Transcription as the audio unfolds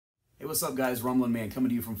Hey, what's up guys? Rumblin man coming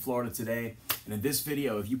to you from Florida today. And in this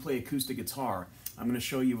video, if you play acoustic guitar, I'm going to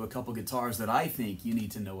show you a couple guitars that I think you need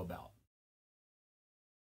to know about.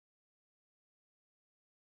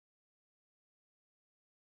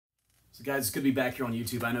 So guys, it's good to be back here on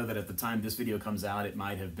YouTube. I know that at the time this video comes out, it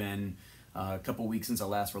might have been a couple weeks since I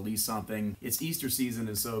last released something. It's Easter season,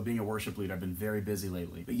 and so being a worship leader, I've been very busy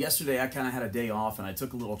lately. But yesterday I kind of had a day off and I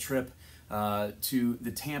took a little trip to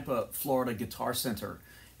the Tampa, Florida Guitar Center.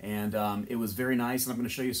 And it was very nice, and I'm going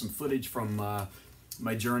to show you some footage from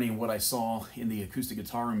my journey and what I saw in the acoustic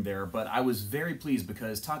guitar room there. But I was very pleased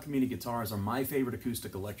because Takamine guitars are my favorite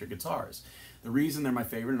acoustic electric guitars. The reason they're my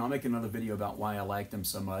favorite, and I'll make another video about why I like them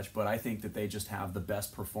so much, but I think that they just have the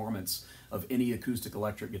best performance of any acoustic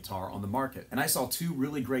electric guitar on the market. And I saw two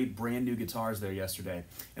really great brand new guitars there yesterday,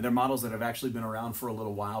 and they're models that have actually been around for a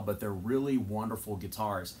little while, but they're really wonderful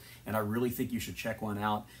guitars, and I really think you should check one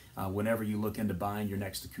out whenever you look into buying your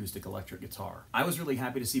next acoustic electric guitar. I was really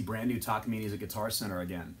happy to see brand new Takamines at Guitar Center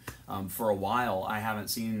again. For a while, I haven't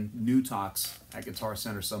seen new Talks at Guitar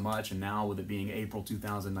Center so much, and now with it being April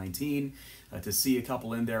 2019, to see a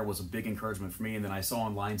couple in there was a big encouragement for me. And then I saw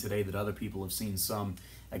online today that other people have seen some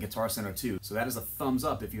at Guitar Center too. So that is a thumbs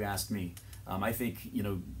up if you ask me. I think, you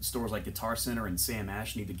know, stores like Guitar Center and Sam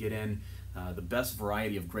Ash need to get in the best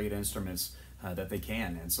variety of great instruments that they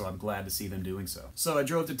can, and so I'm glad to see them doing so. So I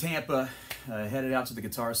drove to Tampa, headed out to the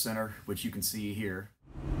Guitar Center, which you can see here.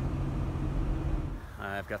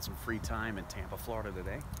 I've got some free time in Tampa, Florida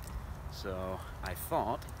today, so I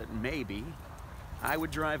thought that maybe I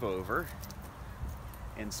would drive over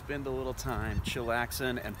and spend a little time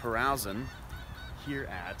chillaxing and carousing here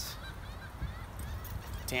at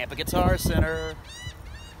Tampa Guitar Center.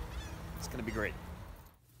 It's gonna be great.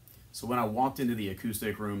 So when I walked into the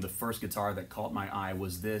acoustic room, the first guitar that caught my eye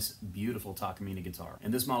was this beautiful Takamine guitar.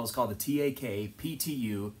 And this model is called the Takamine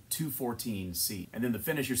PTU241C. And then the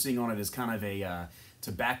finish you're seeing on it is kind of a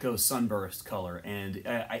tobacco sunburst color. And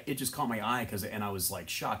it just caught my eye, and I was like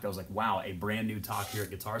shocked. I was like, wow, a brand new Talk here at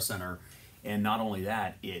Guitar Center. And not only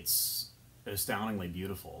that, it's astoundingly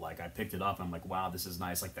beautiful. Like, I picked it up and I'm like, wow, this is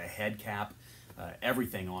nice. Like the head cap,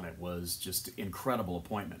 everything on it was just incredible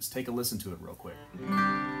appointments. Take a listen to it real quick.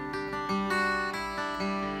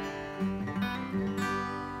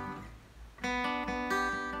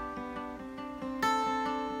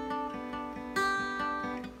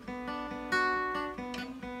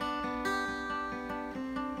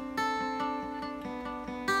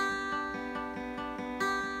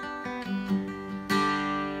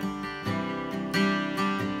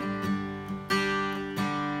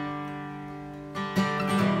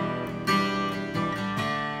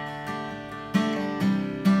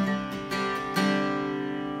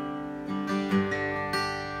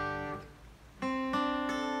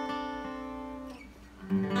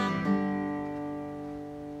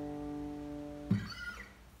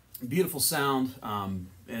 Beautiful sound.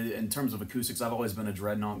 In terms of acoustics, I've always been a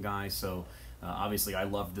Dreadnought guy, so obviously I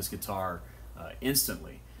loved this guitar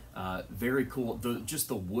instantly. Very cool. Just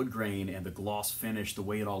the wood grain and the gloss finish, the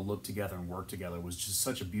way it all looked together and worked together was just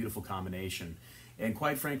such a beautiful combination. And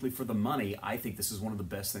quite frankly, for the money, I think this is one of the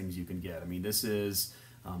best things you can get. I mean, this is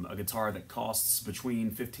a guitar that costs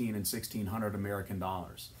between $1,500 and $1,600 American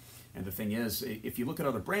dollars. And the thing is, if you look at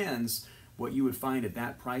other brands, what you would find at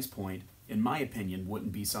that price point, in my opinion,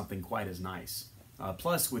 wouldn't be something quite as nice.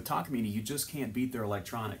 Plus, with Takamine, you just can't beat their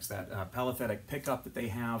electronics. That polyphetic pickup that they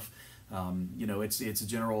have, you know, it's a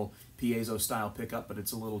general piezo style pickup, but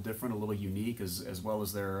it's a little different, a little unique, as well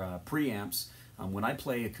as their preamps. When I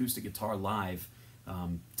play acoustic guitar live,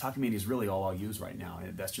 Takamine is really all I'll use right now,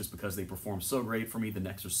 and that's just because they perform so great for me. The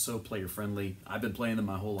necks are so player friendly. I've been playing them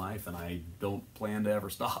my whole life, and I don't plan to ever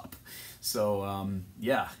stop. So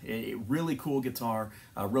yeah, a really cool guitar.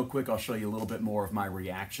 Real quick, I'll show you a little bit more of my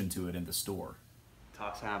reaction to it in the store.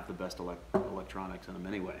 Talks have the best electronics in them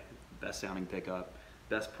anyway. Best sounding pickup,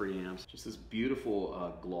 best preamps. Just this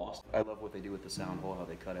beautiful gloss. I love what they do with the sound hole, how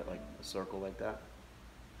they cut it like a circle like that.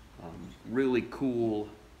 Really cool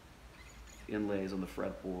inlays on the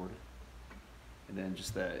fretboard, and then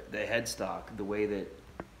just the headstock, the way that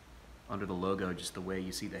under the logo, just the way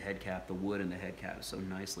you see the head cap, the wood in the head cap is so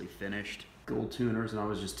nicely finished. Gold tuners, and I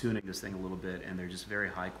was just tuning this thing a little bit, and they're just very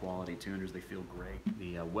high quality tuners. They feel great.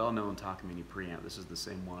 The well-known Takamine preamp, this is the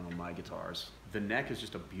same one on my guitars. The neck is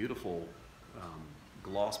just a beautiful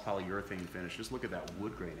gloss polyurethane finish. Just look at that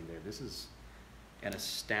wood grain in there. This is an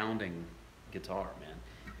astounding guitar, man.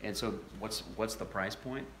 And so what's the price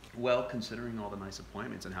point? Well, considering all the nice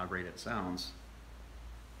appointments and how great it sounds,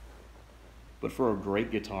 but for a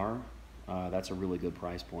great guitar, that's a really good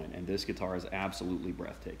price point. And this guitar is absolutely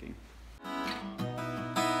breathtaking.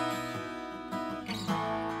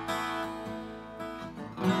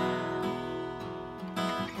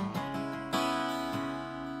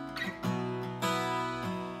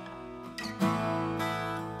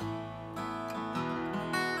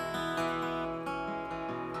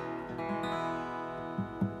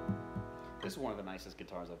 This is one of the nicest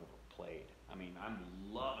guitars I've ever played. I mean, I'm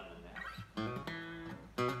loving that.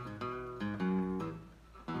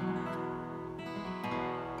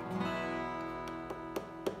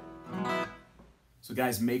 So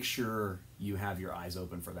guys, make sure you have your eyes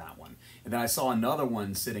open for that one. And then I saw another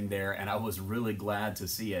one sitting there, and I was really glad to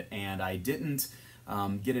see it. And I didn't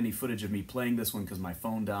get any footage of me playing this one because my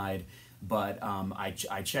phone died, but I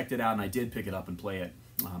checked it out, and I did pick it up and play it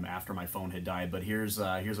after my phone had died. But here's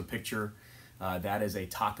a picture. That is a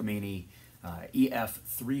Takamine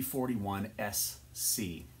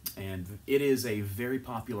EF341SC, and it is a very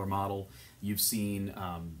popular model. You've seen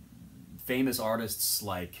famous artists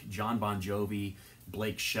like John Bon Jovi,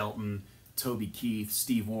 Blake Shelton, Toby Keith,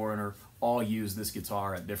 Steve Wariner, all use this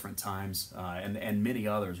guitar at different times, and many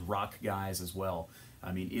others, rock guys as well.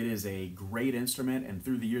 I mean, it is a great instrument, and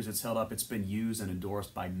through the years it's held up. It's been used and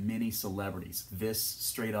endorsed by many celebrities. This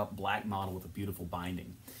straight up black model with a beautiful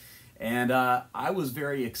binding. And I was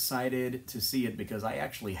very excited to see it because I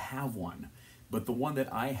actually have one. But the one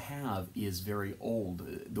that I have is very old.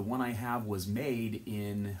 The one I have was made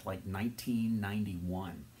in like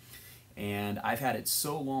 1991. And I've had it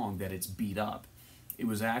so long that it's beat up. It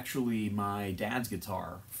was actually my dad's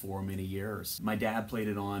guitar for many years. My dad played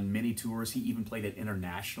it on many tours. He even played it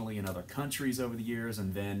internationally in other countries over the years.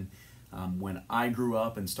 And then when I grew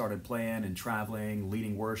up and started playing and traveling,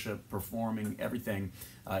 leading worship, performing, everything,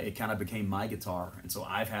 it kind of became my guitar. And so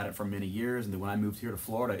I've had it for many years. And then when I moved here to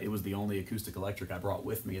Florida, it was the only acoustic electric I brought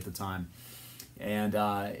with me at the time. And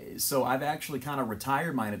so I've actually kind of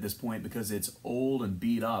retired mine at this point because it's old and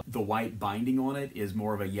beat up. The white binding on it is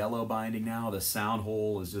more of a yellow binding now. The sound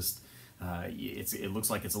hole is just, it looks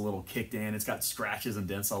like it's a little kicked in. It's got scratches and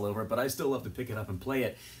dents all over it, but I still love to pick it up and play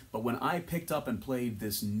it. But when I picked up and played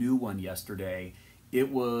this new one yesterday,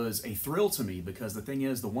 it was a thrill to me because the thing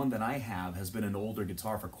is, the one that I have has been an older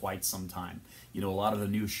guitar for quite some time. You know, a lot of the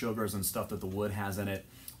new sugars and stuff that the wood has in it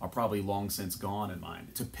are probably long since gone in mine.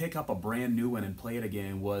 To pick up a brand new one and play it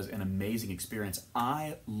again was an amazing experience.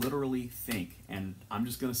 I literally think, and I'm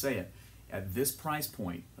just gonna say it, at this price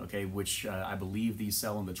point, okay, which I believe these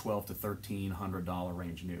sell in the $1,200 to $1,300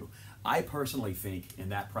 range new, I personally think in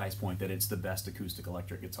that price point that it's the best acoustic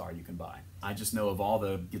electric guitar you can buy. I just know of all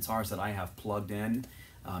the guitars that I have plugged in,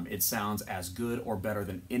 it sounds as good or better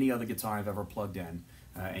than any other guitar I've ever plugged in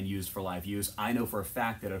and used for live use. I know for a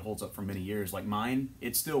fact that it holds up for many years. Like mine,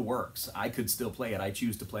 it still works. I could still play it. I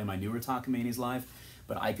choose to play my newer Takamines live,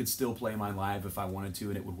 but I could still play mine live if I wanted to,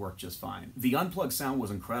 and it would work just fine. The unplugged sound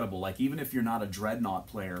was incredible. Like even if you're not a dreadnought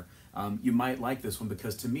player, you might like this one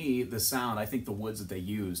because to me, the sound, I think the woods that they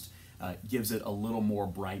used gives it a little more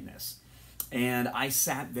brightness. And I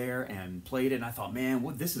sat there and played it, and I thought, man,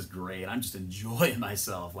 this is great. I'm just enjoying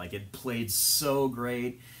myself. Like it played so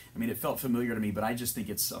great. I mean, it felt familiar to me, but I just think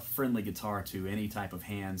it's a friendly guitar to any type of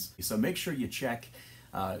hands. So make sure you check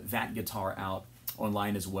that guitar out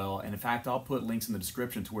online as well. And in fact, I'll put links in the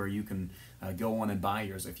description to where you can go on and buy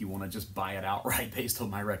yours if you want to just buy it outright based on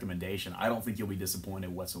my recommendation. I don't think you'll be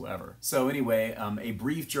disappointed whatsoever. So anyway, a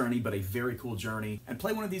brief journey, but a very cool journey. And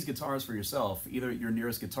play one of these guitars for yourself, either at your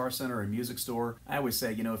nearest guitar center or music store. I always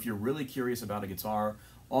say, you know, if you're really curious about a guitar,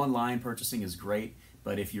 online purchasing is great.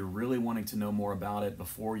 But if you're really wanting to know more about it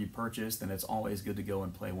before you purchase, then it's always good to go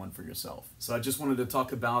and play one for yourself. So I just wanted to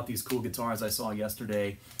talk about these cool guitars I saw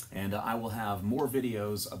yesterday, and I will have more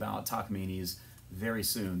videos about Takamines very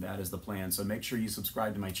soon. That is the plan. So make sure you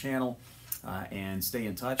subscribe to my channel and stay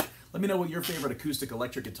in touch. Let me know what your favorite acoustic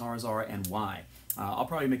electric guitars are and why. I'll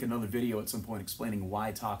probably make another video at some point explaining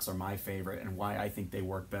why Taks are my favorite and why I think they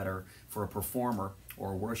work better for a performer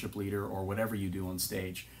or a worship leader or whatever you do on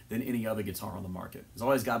stage than any other guitar on the market. As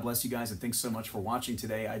always, God bless you guys, and thanks so much for watching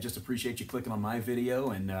today. I just appreciate you clicking on my video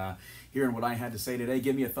and hearing what I had to say today.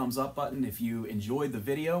 Give me a thumbs up button if you enjoyed the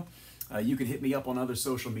video. You can hit me up on other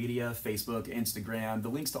social media, Facebook, Instagram. The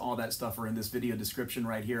links to all that stuff are in this video description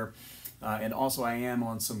right here. And also I am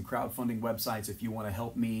on some crowdfunding websites if you want to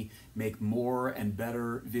help me make more and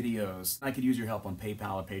better videos. I could use your help on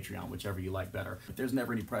PayPal or Patreon, whichever you like better. But there's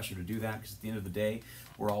never any pressure to do that because at the end of the day,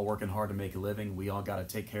 we're all working hard to make a living. We all got to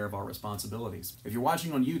take care of our responsibilities. If you're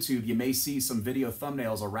watching on YouTube, you may see some video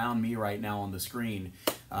thumbnails around me right now on the screen.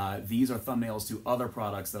 These are thumbnails to other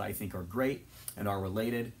products that I think are great and are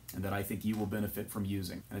related and that I think you will benefit from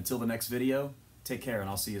using. And until the next video, take care and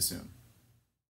I'll see you soon.